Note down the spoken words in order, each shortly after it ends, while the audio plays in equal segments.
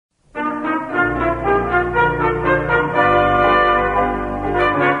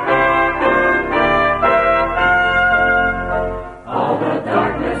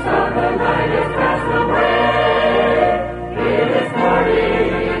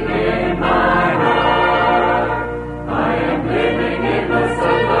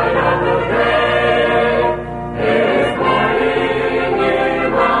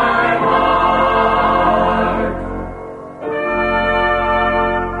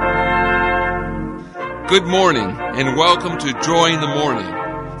Good morning, and welcome to Joy in the Morning.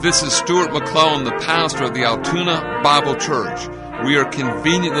 This is Stuart McClellan, the pastor of the Altoona Bible Church. We are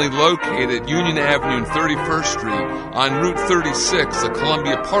conveniently located at Union Avenue and 31st Street on Route 36, the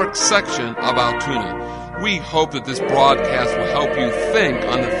Columbia Park section of Altoona. We hope that this broadcast will help you think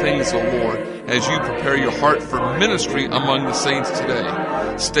on the things of the Lord as you prepare your heart for ministry among the saints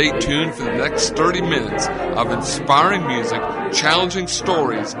today. Stay tuned for the next 30 minutes of inspiring music, challenging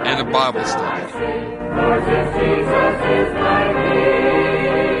stories, and a Bible study. Lord, Jesus is my name.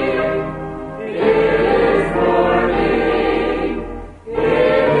 It is morning. It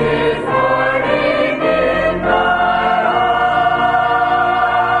is morning in my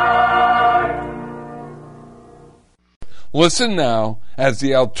heart. Listen now as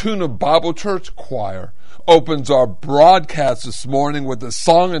the Altoona Bible Church Choir opens our broadcast this morning with a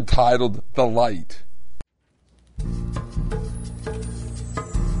song entitled "The Light."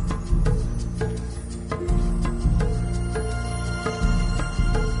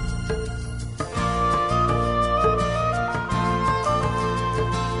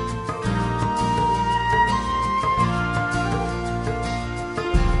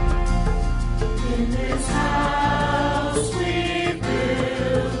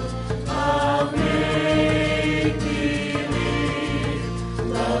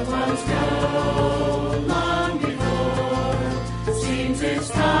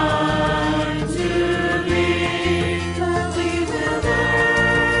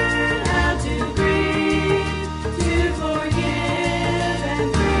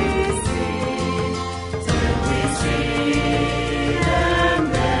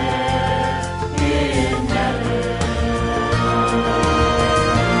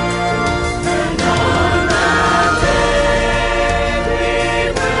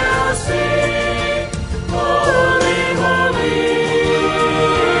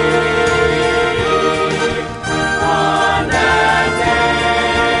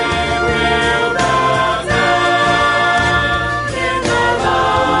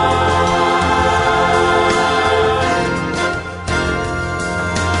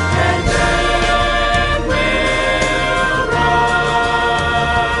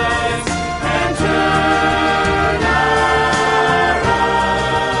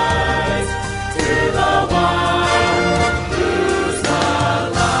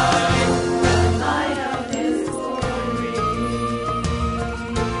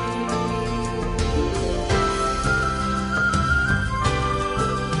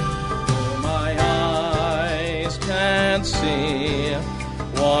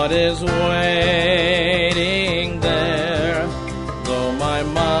 Is waiting there, though my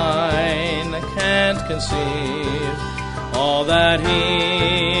mind can't conceive all that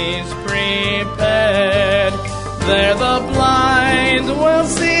He's prepared. There the blind will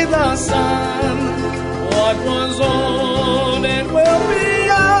see the sun. What was old, it will be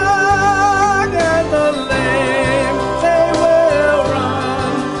young, and the lame they will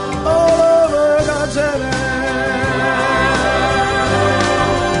run all over God's heaven.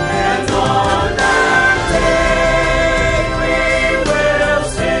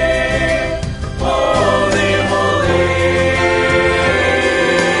 Holy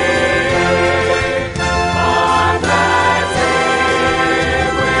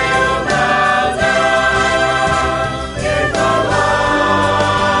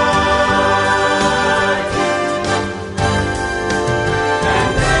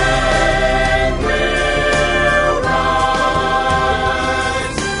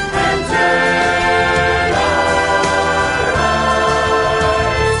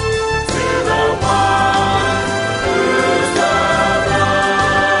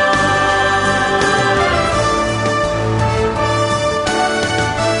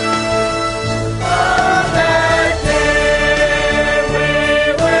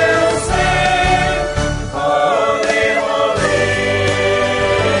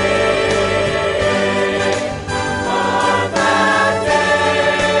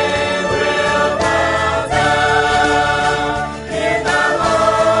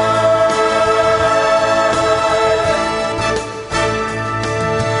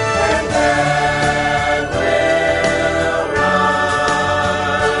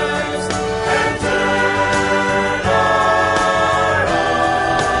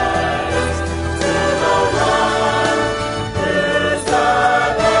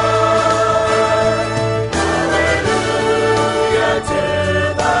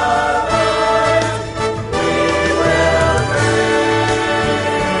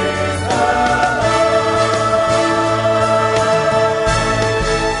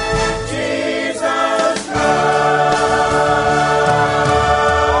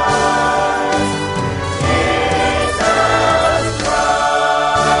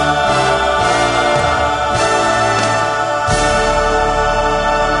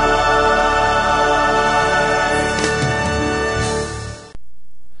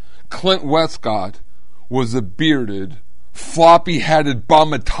Clint Westcott was a bearded, floppy-hatted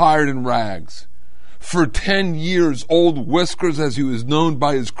bum attired in rags. For 10 years, Old Whiskers, as he was known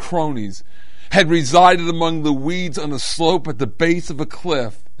by his cronies, had resided among the weeds on a slope at the base of a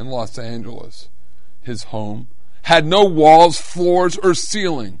cliff in Los Angeles. His home had no walls, floors, or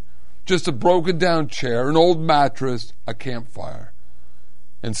ceiling, just a broken-down chair, an old mattress, a campfire,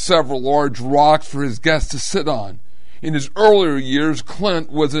 and several large rocks for his guests to sit on. In his earlier years,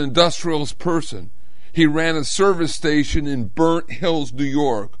 Clint was an industrialist person. He ran a service station in Burnt Hills, New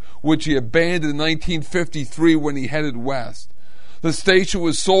York, which he abandoned in 1953 when he headed west. The station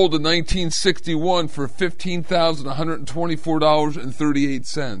was sold in 1961 for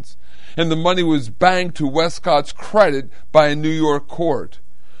 $15,124.38, and the money was banked to Westcott's credit by a New York court.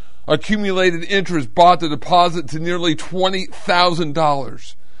 Accumulated interest brought the deposit to nearly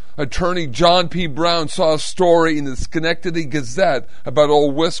 $20,000. Attorney John P. Brown saw a story in the Schenectady Gazette about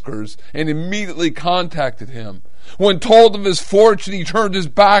Old Whiskers and immediately contacted him. When told of his fortune, he turned his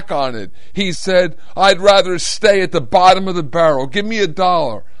back on it. He said, "I'd rather stay at the bottom of the barrel. Give me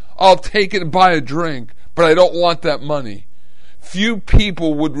 $1. I'll take it and buy a drink, but I don't want that money." Few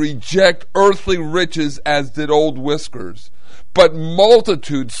people would reject earthly riches as did Old Whiskers, but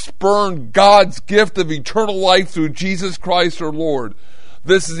multitudes spurned God's gift of eternal life through Jesus Christ our Lord.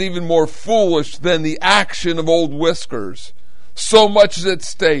 This is even more foolish than the action of Old Whiskers. So much is at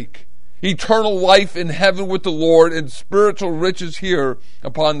stake. Eternal life in heaven with the Lord and spiritual riches here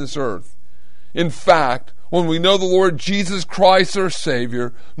upon this earth. In fact, when we know the Lord Jesus Christ our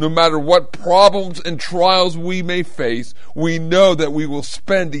Savior, no matter what problems and trials we may face, we know that we will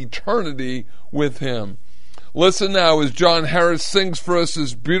spend eternity with Him. Listen now as John Harris sings for us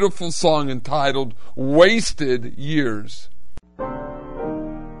this beautiful song entitled "Wasted Years."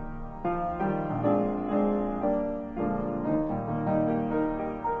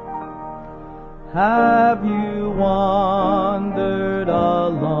 Have you wandered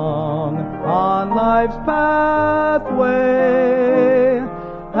along on life's pathway?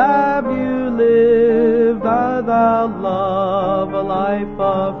 Have you lived without love a life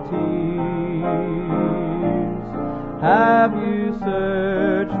of tears? Have you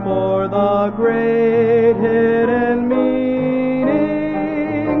searched for the great hidden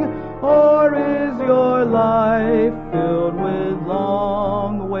meaning? Or is your life filled with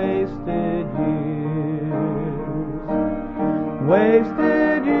long wasted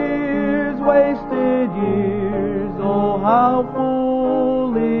wasted years, oh how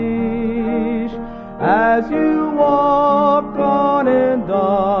foolish, as you walk on in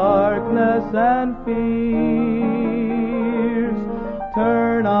darkness and fears.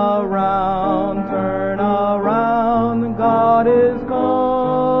 Turn around, God is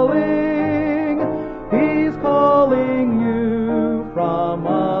calling, He's calling you from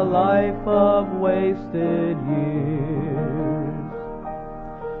a life of wasted years.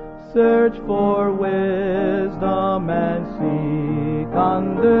 Search for wisdom and seek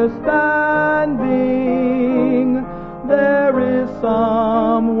understanding. There is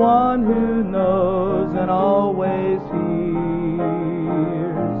someone who knows and always hears.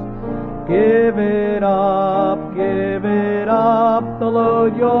 Give it up, the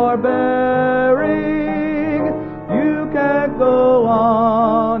load you're bearing. You can't go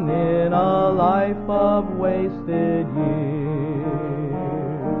on in a life of wasted years.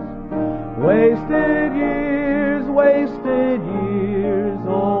 Wasted years,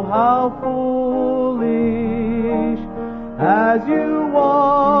 oh how foolish, as you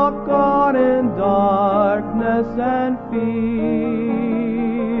walk on in darkness and fears.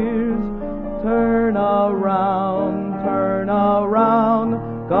 Turn around,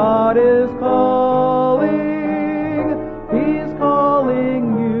 God is calling, He's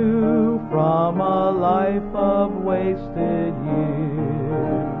calling you from a life of wasted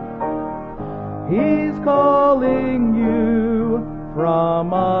years. He's calling you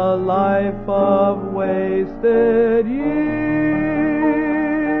from a life of wasted years.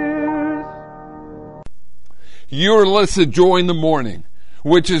 You're listening to Joy in the Morning,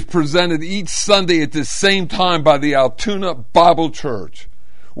 which is presented each Sunday at the same time by the Altoona Bible Church.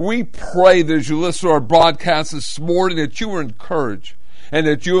 We pray that as you listen to our broadcast this morning that you are encouraged and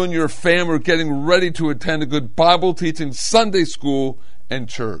that you and your family are getting ready to attend a good Bible teaching Sunday school and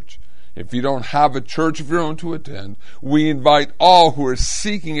church. If you don't have a church of your own to attend, we invite all who are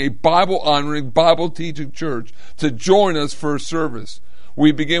seeking a Bible-honoring, Bible-teaching church to join us for a service.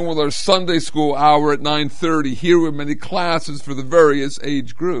 We begin with our Sunday school hour at 9:30 here with many classes for the various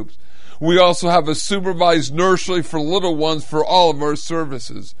age groups. We also have a supervised nursery for little ones for all of our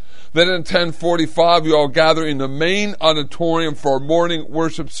services. Then at 10:45, we all gather in the main auditorium for our morning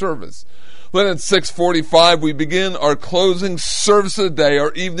worship service. Then at 6:45, we begin our closing service of the day,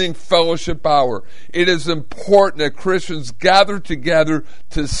 our evening fellowship hour. It is important that Christians gather together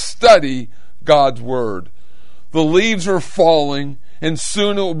to study God's Word. The leaves are falling, and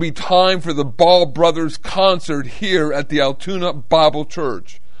soon it will be time for the Ball Brothers concert here at the Altoona Bible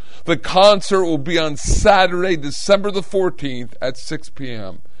Church. The concert will be on Saturday, December the 14th at 6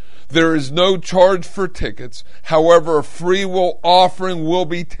 p.m. There is no charge for tickets. However, a free will offering will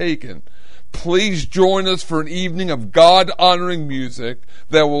be taken. Please join us for an evening of God-honoring music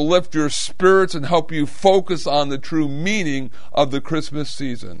that will lift your spirits and help you focus on the true meaning of the Christmas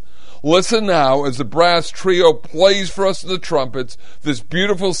season. Listen now as the brass trio plays for us the trumpets this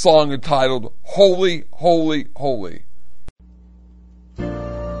beautiful song entitled Holy, Holy, Holy.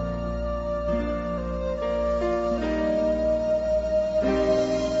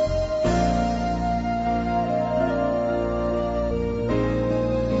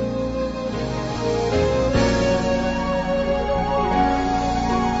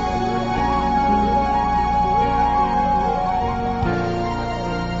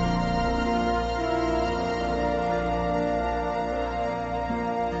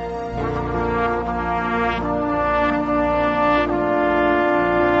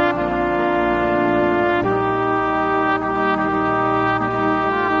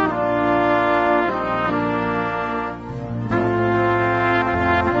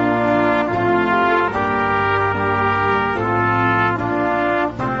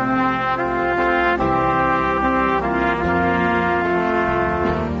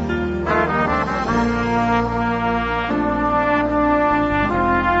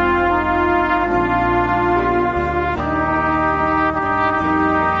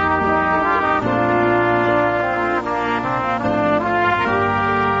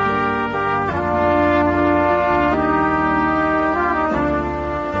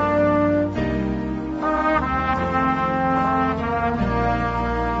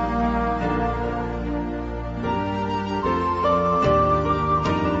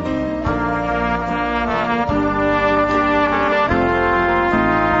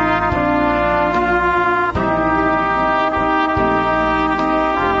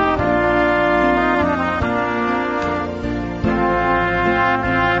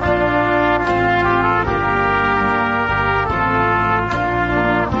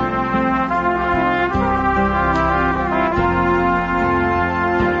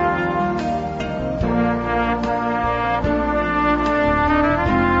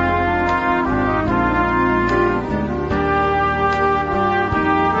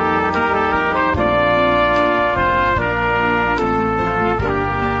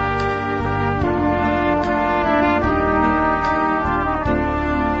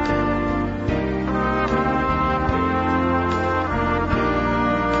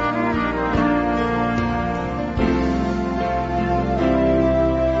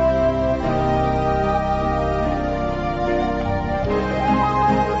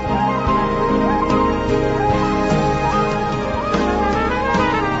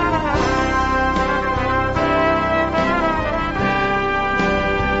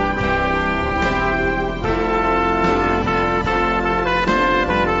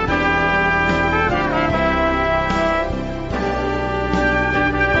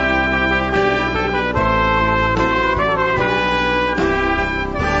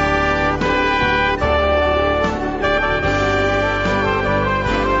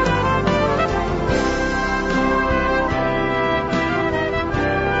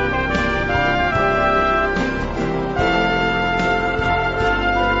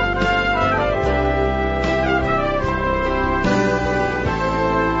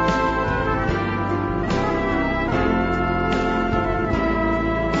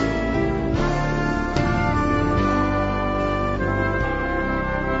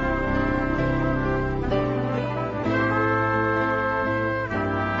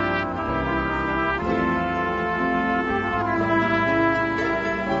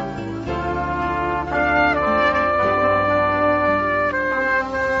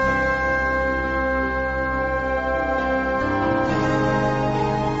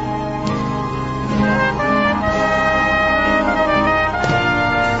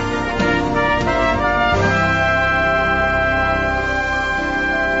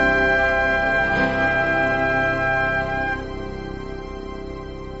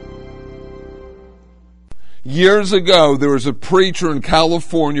 Years ago, there was a preacher in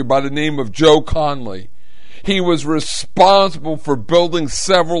California by the name of Joe Conley. He was responsible for building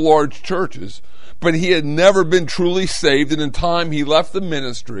several large churches, but he had never been truly saved, and in time he left the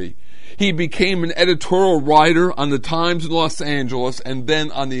ministry. He became an editorial writer on the Times in Los Angeles and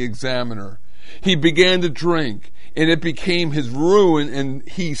then on the Examiner. He began to drink, and it became his ruin, and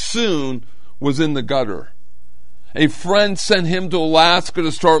he soon was in the gutter. A friend sent him to Alaska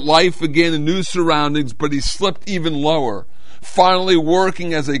to start life again in new surroundings, but he slipped even lower, finally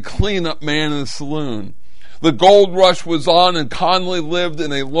working as a cleanup man in a saloon. The gold rush was on, and Conley lived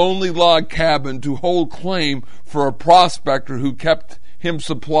in a lonely log cabin to hold claim for a prospector who kept him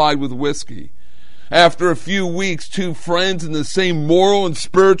supplied with whiskey. After a few weeks, two friends in the same moral and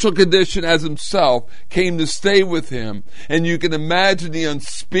spiritual condition as himself came to stay with him, and you can imagine the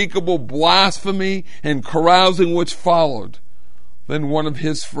unspeakable blasphemy and carousing which followed. Then one of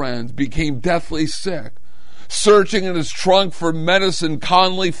his friends became deathly sick. Searching in his trunk for medicine,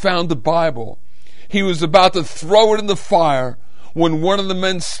 Conley found the Bible. He was about to throw it in the fire when one of the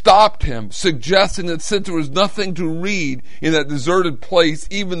men stopped him, suggesting that since there was nothing to read in that deserted place,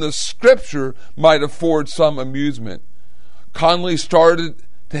 even the scripture might afford some amusement. Conley started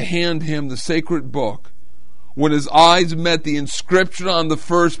to hand him the sacred book when his eyes met the inscription on the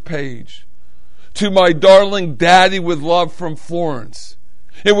first page. "To my darling daddy with love from Florence."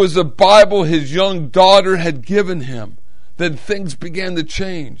 It was the Bible his young daughter had given him. Then things began to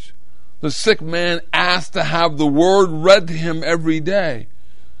change. The sick man asked to have the Word read to him every day.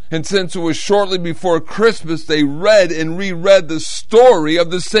 And since it was shortly before Christmas, they read and reread the story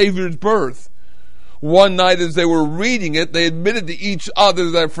of the Savior's birth. One night as they were reading it, they admitted to each other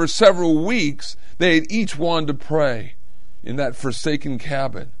that for several weeks they had each wanted to pray in that forsaken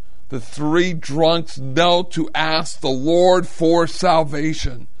cabin. The three drunks knelt to ask the Lord for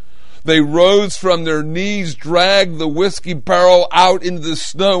salvation. They rose from their knees, dragged the whiskey barrel out into the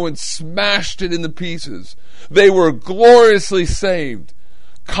snow, and smashed it into pieces. They were gloriously saved.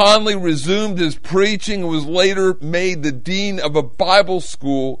 Conley resumed his preaching and was later made the dean of a Bible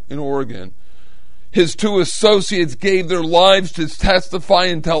school in Oregon. His two associates gave their lives to testify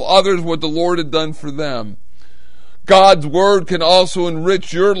and tell others what the Lord had done for them. God's Word can also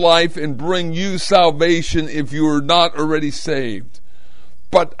enrich your life and bring you salvation if you are not already saved.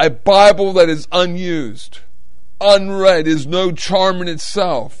 But a Bible that is unused, unread, is no charm in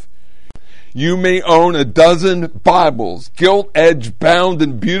itself. You may own a dozen Bibles, gilt-edged, bound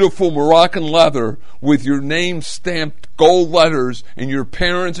in beautiful Moroccan leather, with your name stamped gold letters and your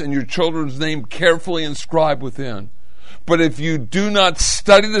parents' and your children's name carefully inscribed within. But if you do not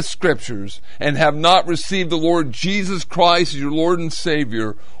study the Scriptures and have not received the Lord Jesus Christ as your Lord and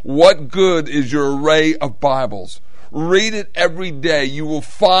Savior, what good is your array of Bibles? Read it every day. You will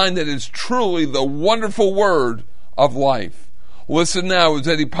find that it's truly the wonderful word of life. Listen now as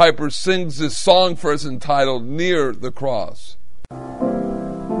Eddie Piper sings this song for us entitled Near the Cross.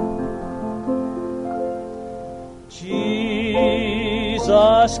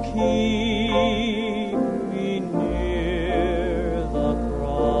 Jesus, keep me near the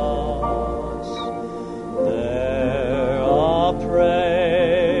cross. There are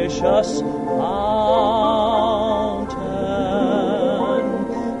precious fountain,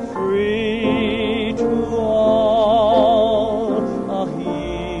 free to all, a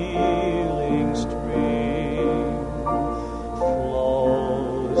healing stream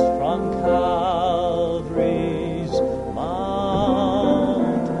flows from Calvary's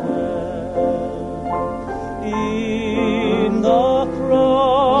mountain. In the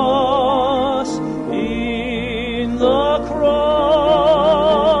cross, be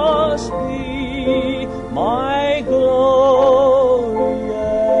my glory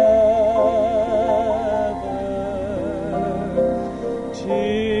ever,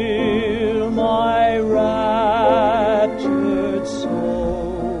 till my raptured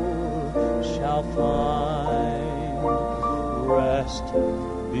soul shall find rest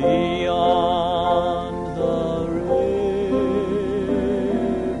beyond the river.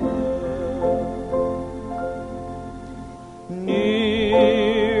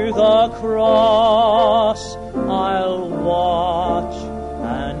 Near the cross I'll watch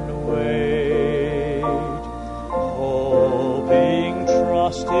and wait, hoping,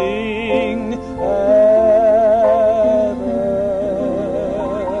 trusting ever,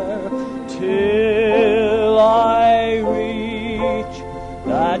 till I reach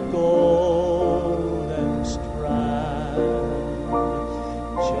that golden strand,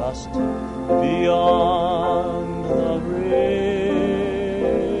 just beyond the river.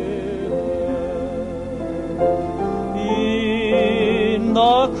 In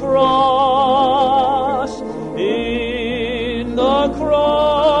the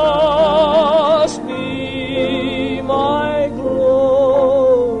cross, be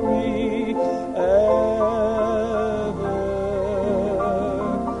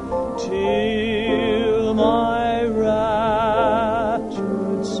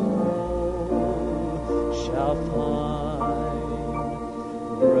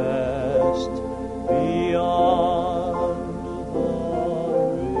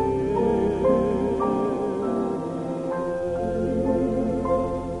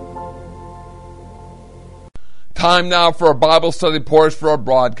Time now for our Bible study portion for our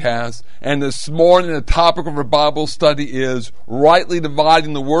broadcast. And this morning the topic of our Bible study is rightly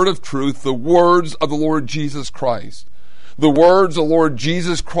dividing the word of truth, the words of the Lord Jesus Christ. The words of the Lord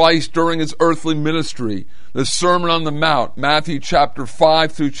Jesus Christ during his earthly ministry. The Sermon on the Mount, Matthew chapter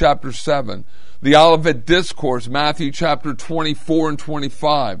 5 through chapter 7. The Olivet Discourse, Matthew chapter 24 and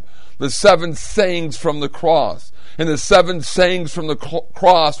 25. The 7 sayings from the cross. And the 7 sayings from the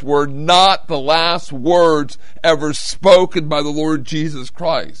cross were not the last words ever spoken by the Lord Jesus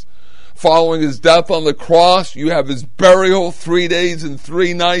Christ. Following his death on the cross, you have his burial, 3 days and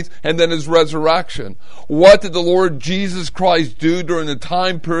 3 nights, and then his resurrection. What did the Lord Jesus Christ do during the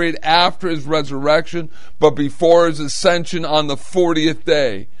time period after his resurrection, but before his ascension on the 40th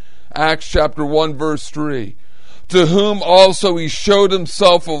day? Acts chapter 1 verse 3. To whom also he showed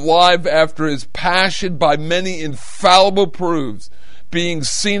himself alive after his passion by many infallible proofs, being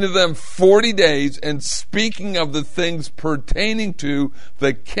seen of them 40 days, and speaking of the things pertaining to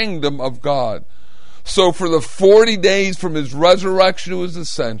the kingdom of God. So for the 40 days from his resurrection to his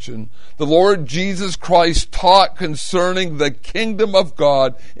ascension, the Lord Jesus Christ taught concerning the kingdom of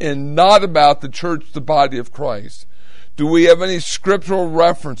God and not about the church, the body of Christ. Do we have any scriptural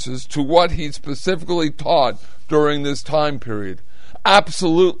references to what he specifically taught during this time period?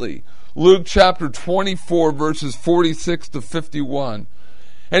 Absolutely. Luke chapter 24 verses 46 to 51.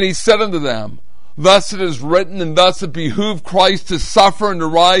 And he said unto them, Thus it is written, and thus it behooved Christ to suffer and to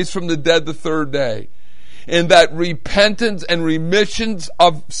rise from the dead the third day, and that repentance and remissions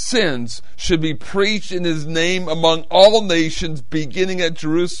of sins should be preached in his name among all nations, beginning at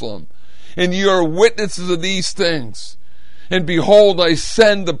Jerusalem. And ye are witnesses of these things. And behold, I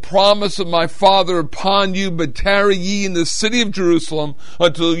send the promise of my Father upon you, but tarry ye in the city of Jerusalem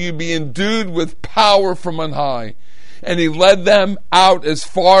until you be endued with power from on high. And he led them out as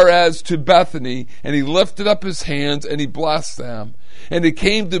far as to Bethany, and he lifted up his hands, and he blessed them. And it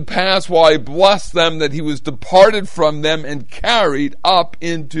came to pass while he blessed them that he was departed from them and carried up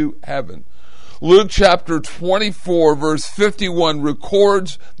into heaven. Luke chapter 24 verse 51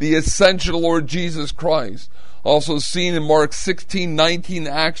 records the ascension of Lord Jesus Christ. Also seen in Mark 16:19,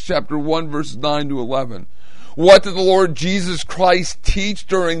 Acts chapter 1 verses 9 to 11. What did the Lord Jesus Christ teach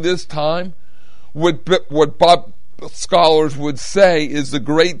during this time? What Bible scholars would say is the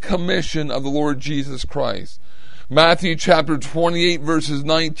Great Commission of the Lord Jesus Christ. Matthew chapter 28 verses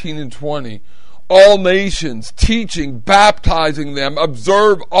 19 and 20. All nations, teaching, baptizing them,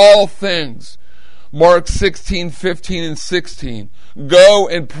 observe all things. Mark 16:15 and 16. Go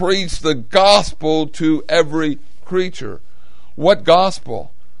and preach the gospel to every creature. What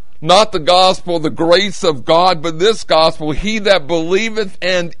gospel? Not the gospel, the grace of God, but this gospel, he that believeth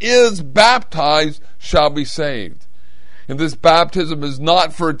and is baptized shall be saved. And this baptism is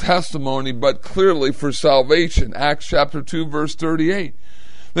not for testimony, but clearly for salvation. Acts chapter 2 verse 38.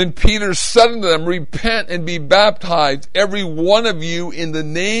 Then Peter said unto them, Repent and be baptized, every one of you, in the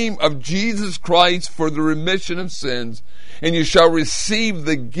name of Jesus Christ for the remission of sins, and you shall receive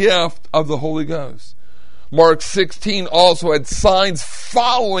the gift of the Holy Ghost. Mark 16 also had signs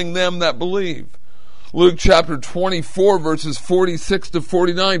following them that believe. Luke chapter 24 verses 46 to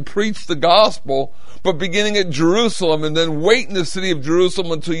 49 preach the gospel, but beginning at Jerusalem, and then wait in the city of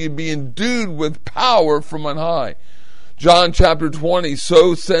Jerusalem until you be endued with power from on high. John chapter 20,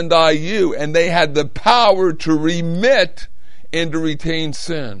 so send I you, and they had the power to remit and to retain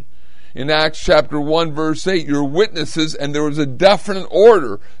sin. In Acts chapter 1 verse 8, you're witnesses, and there was a definite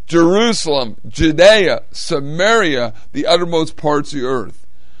order: Jerusalem, Judea, Samaria, the uttermost parts of the earth.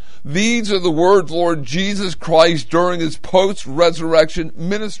 These are the words of Lord Jesus Christ during his post-resurrection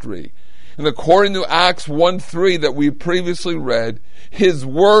ministry. And according to Acts 1:3 that we previously read, his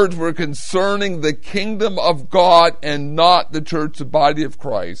words were concerning the kingdom of God and not the church, the body of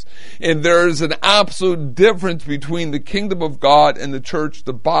Christ. And there is an absolute difference between the kingdom of God and the church,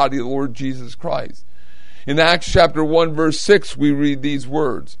 the body of the Lord Jesus Christ. In Acts chapter 1 verse 6 we read these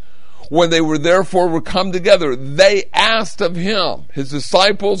words. When they were therefore come together, they asked of him. His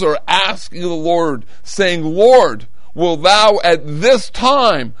disciples are asking the Lord, saying, Lord, will thou at this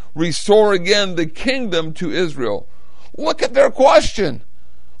time restore again the kingdom to Israel? Look at their question.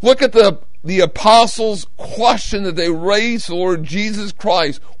 Look at the apostles' question that they raised to the Lord Jesus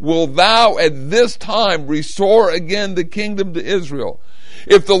Christ. Will thou at this time restore again the kingdom to Israel?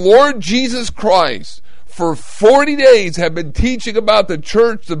 If the Lord Jesus Christ for 40 days had been teaching about the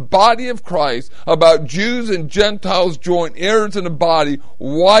church, the body of Christ, about Jews and Gentiles joint heirs in the body,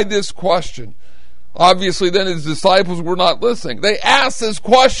 why this question? Obviously, then his disciples were not listening. They asked this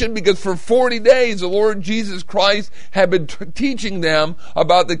question because for 40 days the Lord Jesus Christ had been teaching them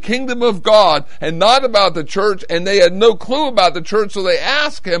about the kingdom of God and not about the church, and they had no clue about the church, so they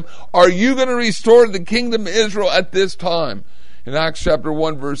asked him, are you going to restore the kingdom of Israel at this time? In Acts chapter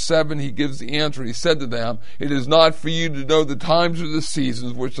 1, verse 7, he gives the answer. He said to them, it is not for you to know the times or the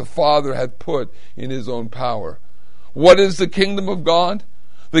seasons which the Father hath put in his own power. What is the kingdom of God?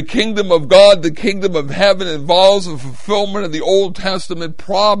 The kingdom of God, the kingdom of heaven, involves the fulfillment of the Old Testament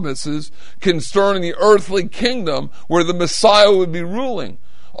promises concerning the earthly kingdom where the Messiah would be ruling.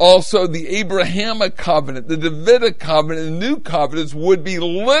 Also, the Abrahamic covenant, the Davidic covenant, and the new covenants would be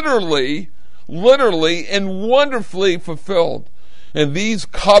literally and wonderfully fulfilled. And these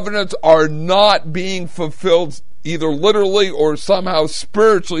covenants are not being fulfilled either literally or somehow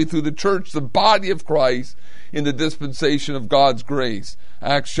spiritually through the church, the body of Christ, in the dispensation of God's grace.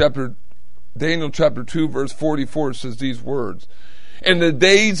 Daniel chapter 2 verse 44 says these words, in the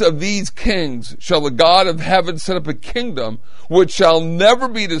days of these kings shall the God of heaven set up a kingdom which shall never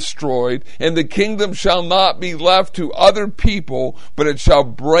be destroyed, and the kingdom shall not be left to other people, but it shall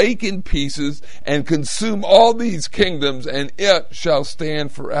break in pieces and consume all these kingdoms, and it shall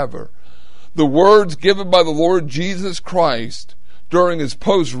stand forever. The words given by the Lord Jesus Christ during his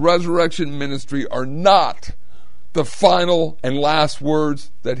post-resurrection ministry are not the final and last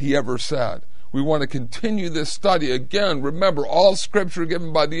words that he ever said. We want to continue this study. Again, remember, all Scripture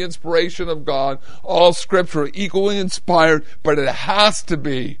given by the inspiration of God, all Scripture equally inspired, but it has to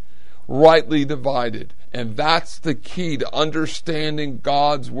be rightly divided. And that's the key to understanding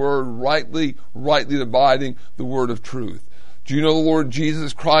God's Word, rightly dividing the Word of truth. Do you know the Lord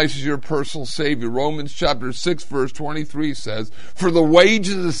Jesus Christ is your personal Savior? Romans chapter 6 verse 23 says, for the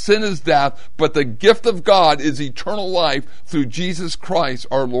wages of sin is death, but the gift of God is eternal life through Jesus Christ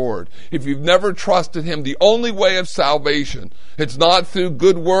our Lord. If you've never trusted him, the only way of salvation, it's not through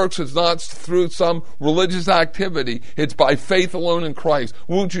good works, it's not through some religious activity, it's by faith alone in Christ.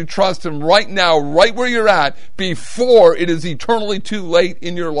 Won't you trust him right now, right where you're at, before it is eternally too late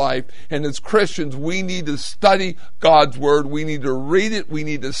in your life? And as Christians, we need to study God's Word. We need to read it. We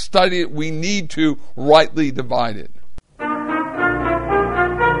need to study it. We need to rightly divide it.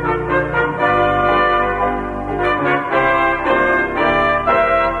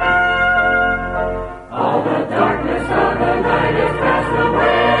 All the darkness of the night is passed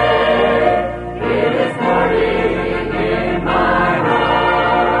away. It is morning in my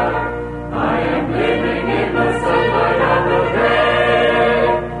heart. I am living in the sunlight of the day.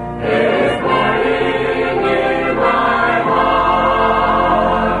 It is morning in my heart.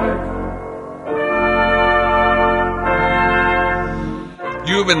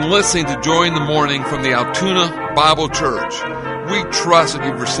 You have been listening to Join the Morning from the Altoona Bible Church. We trust that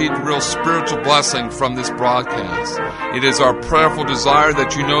you've received a real spiritual blessing from this broadcast. It is our prayerful desire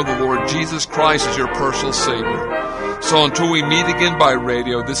that you know the Lord Jesus Christ is your personal Savior. So until we meet again by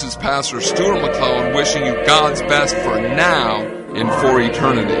radio, this is Pastor Stuart McClellan wishing you God's best for now and for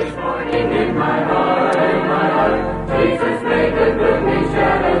eternity. In my heart, Jesus made the gloomy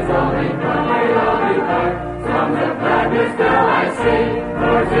shadows all become a lovely light. Songs of gladness still I sing,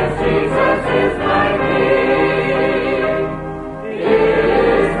 Lord, Jesus.